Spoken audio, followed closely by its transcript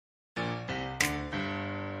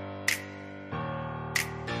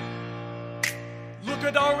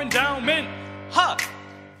look at our endowment. Ha!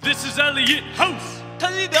 This is Eliot House.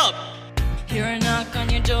 Turn it up. Hear a knock on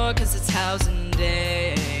your door cause it's housing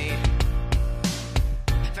day.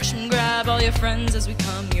 Freshmen, grab all your friends as we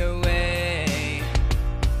come your way.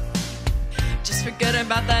 Just forget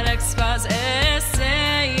about that Expos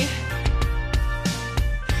essay.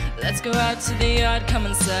 Let's go out to the yard, come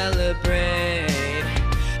and celebrate.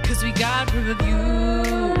 Cause we got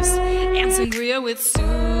reviews and sangria with Sue.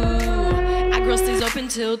 Our girl stays open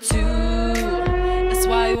till 2. That's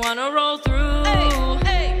why you wanna roll through.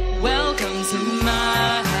 Welcome to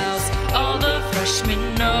my house. All the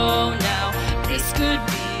freshmen know now this could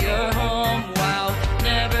be your home. Wow,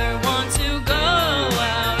 never want to go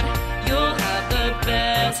out. You'll have the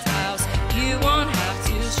best house. You won't have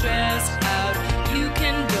to stress out. You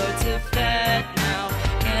can go to Fête now.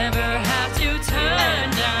 Never have to turn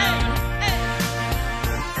down.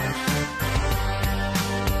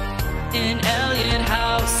 In Eliot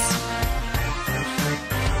House.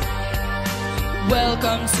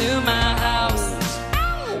 Welcome to my house.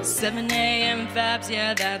 7 a.m. FABS,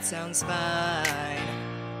 yeah, that sounds fine.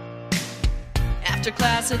 After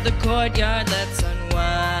class at the courtyard, let's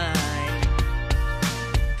unwind.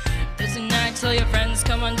 There's a night till your friends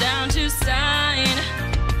come on down to Stein.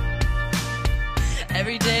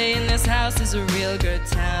 Every day in this house is a real good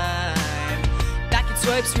time. Back at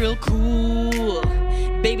Swipes, real cool.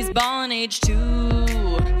 Baby's ballin' age 2.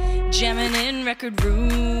 Jammin' in record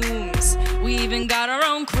rooms. We even got our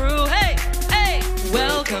own crew. Hey, hey!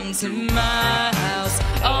 Welcome to my house.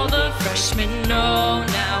 All the freshmen know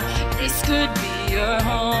now this could be your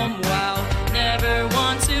home. Wow, never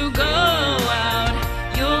want to go out.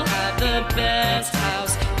 You'll have the best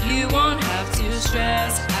house. You won't have to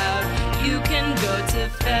stress out. You can go to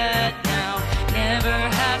Fête now. Never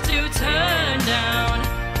have to turn down.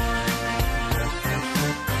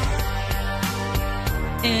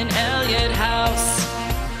 In Eliot House.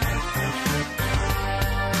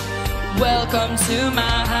 Welcome to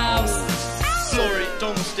my house. Glory,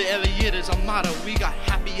 domus to Eliot is our motto. We got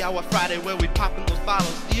happy hour Friday where we poppin' those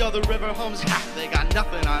bottles. The other river homes, they got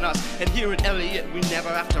nothing on us. And here at Eliot, we never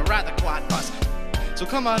have to ride the quad bus. So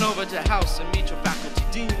come on over to house and meet your faculty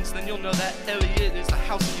deans. Then you'll know that Eliot is the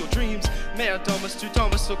house of your dreams. Mayor domus to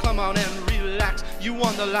domus, so come on and relax. You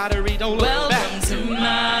won the lottery, don't look back. Welcome to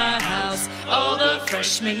my house. All the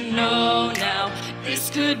freshmen know now this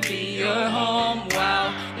could be your home.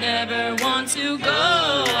 Wow, never want to go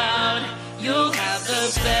out. You'll have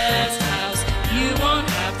the best house. You won't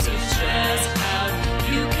have to stress out.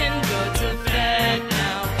 You can go to Fête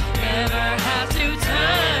now. Never have to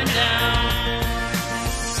turn down.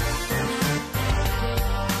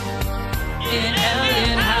 In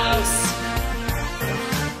Eliot House.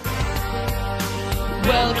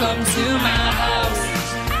 Welcome to my house.